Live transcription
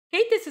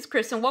Hey, this is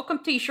Chris, and welcome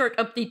to a short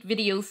update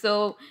video.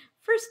 So,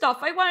 first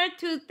off, I wanted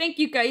to thank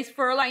you guys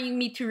for allowing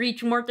me to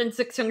reach more than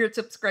 600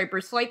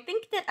 subscribers. So, I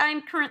think that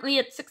I'm currently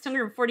at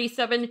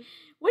 647,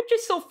 which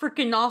is so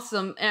freaking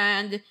awesome.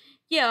 And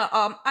yeah,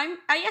 I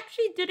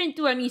actually didn't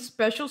do any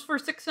specials for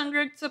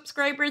 600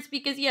 subscribers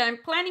because yeah, I'm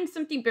planning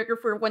something bigger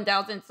for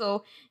 1,000.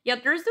 So yeah,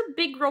 there's a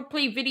big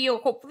roleplay video.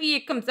 Hopefully,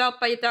 it comes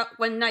out by that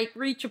when I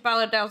reach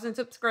about 1,000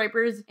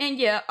 subscribers. And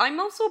yeah, I'm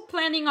also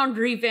planning on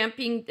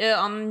revamping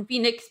the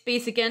Phoenix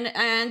base again.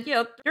 And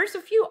yeah, there's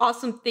a few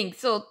awesome things.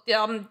 So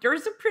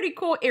there's a pretty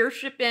cool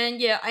airship, and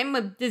yeah,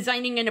 I'm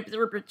designing an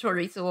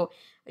observatory. So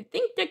I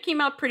think that came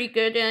out pretty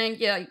good. And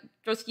yeah, I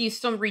just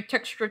used some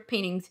retextured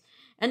paintings.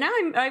 And now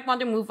I want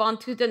to move on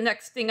to the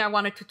next thing I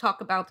wanted to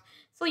talk about.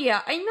 So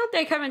yeah, I know that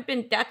I haven't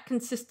been that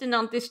consistent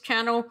on this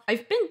channel.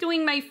 I've been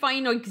doing my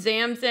final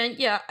exams, and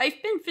yeah,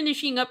 I've been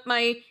finishing up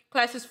my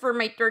classes for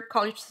my third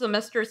college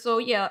semester. So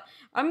yeah,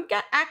 I'm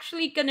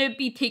actually gonna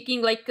be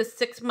taking like a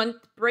 6-month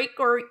break,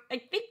 or I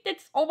think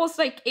that's almost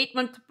like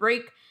 8-month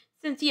break.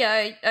 Since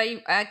yeah,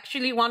 I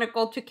actually want to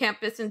go to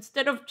campus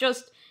instead of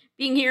just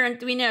being here and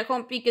doing it at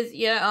home because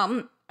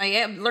yeah, I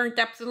have learned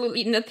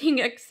absolutely nothing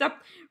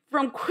except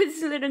from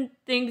Quizlet and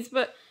things.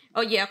 But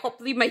oh yeah,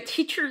 hopefully my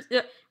teachers,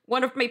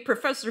 one of my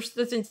professors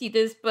doesn't see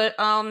this. But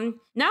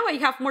now I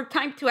have more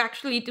time to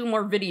actually do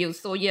more videos.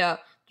 So yeah,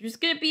 there's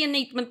gonna be an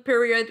 8-month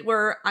period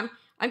where I'm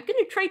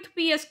gonna try to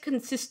be as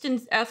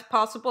consistent as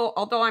possible,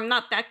 although I'm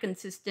not that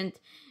consistent.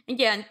 And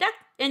yeah,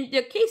 in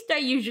the case that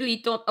I usually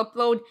don't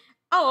upload,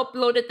 I'll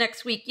upload it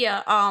next week.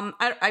 Yeah,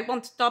 I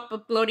won't stop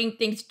uploading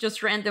things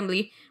just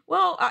randomly.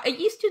 Well, I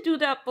used to do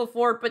that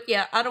before, but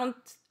yeah, I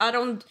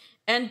don't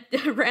end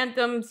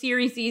random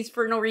series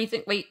for no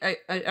reason. Wait,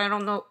 I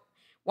don't know.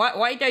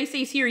 Why did I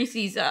say series?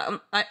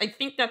 I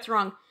think that's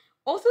wrong.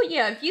 Also,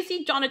 yeah, if you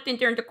see Jonathan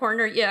there in the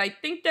corner, yeah, I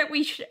think that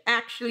we should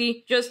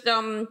actually just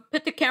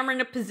put the camera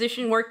in a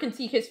position where it can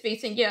see his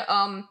face. And yeah,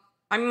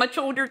 I'm much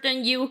older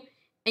than you,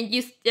 and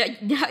you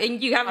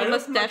and you have a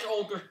mustache. Much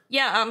older.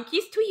 Yeah,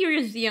 he's 2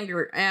 years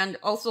younger, and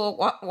also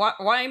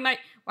why am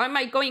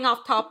I going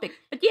off topic?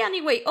 But yeah,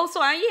 anyway, also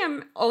I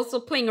am also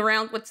playing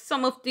around with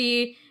some of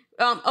the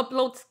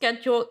upload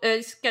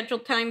schedule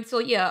time. So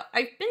yeah,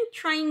 I've been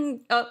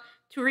trying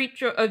to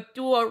reach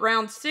do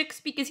around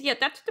 6 because yeah,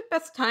 that's the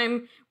best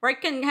time where I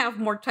can have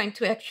more time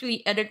to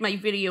actually edit my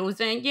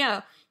videos. And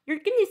yeah, you're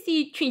gonna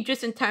see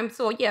changes in time.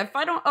 So yeah, if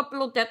I don't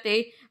upload that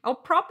day, I'll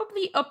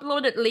probably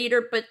upload it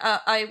later, but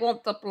I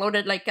won't upload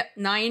it like at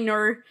 9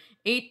 or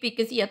 8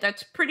 because yeah,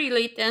 that's pretty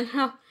late, and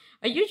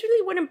I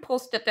usually wouldn't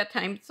post at that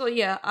time. So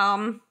yeah,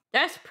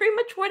 that's pretty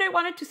much what I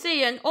wanted to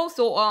say. And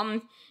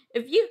also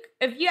if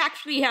you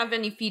actually have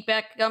any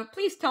feedback,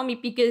 please tell me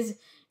because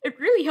it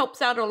really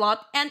helps out a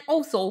lot. And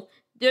also,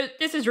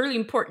 this is really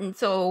important.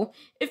 So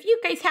if you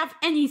guys have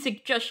any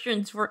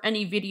suggestions for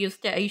any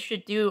videos that I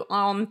should do,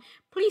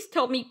 please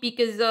tell me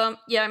because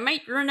yeah, I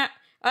might run out.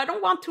 I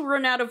don't want to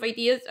run out of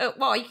ideas.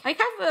 Well, I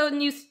have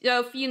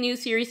a few new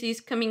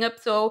series coming up.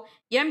 So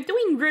yeah, I'm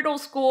doing Riddle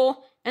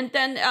School, and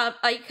then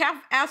I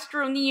have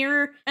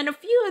Astroneer and a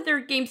few other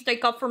games that I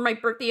got for my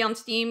birthday on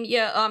Steam.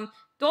 Yeah,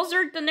 those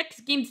are the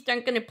next games that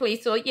I'm gonna play.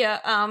 So yeah,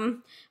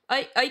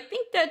 I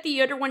think that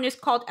the other one is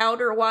called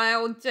Outer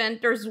Wilds, and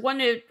there's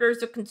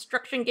a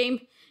construction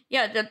game.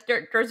 Yeah,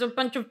 there's a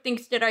bunch of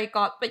things that I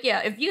got. But yeah,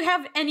 if you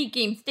have any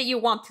games that you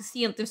want to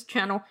see on this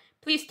channel,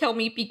 please tell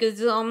me because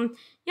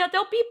yeah,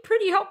 they'll be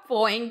pretty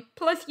helpful, and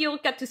plus you'll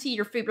get to see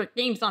your favorite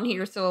games on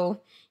here.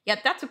 So yeah,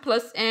 that's a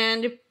plus,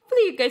 and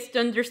hopefully you guys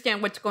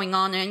understand what's going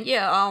on. And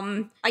yeah,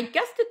 I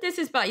guess that this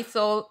is bye.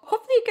 So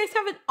hopefully you guys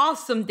have an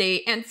awesome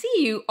day, and see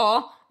you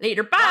all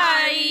later.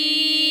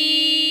 Bye.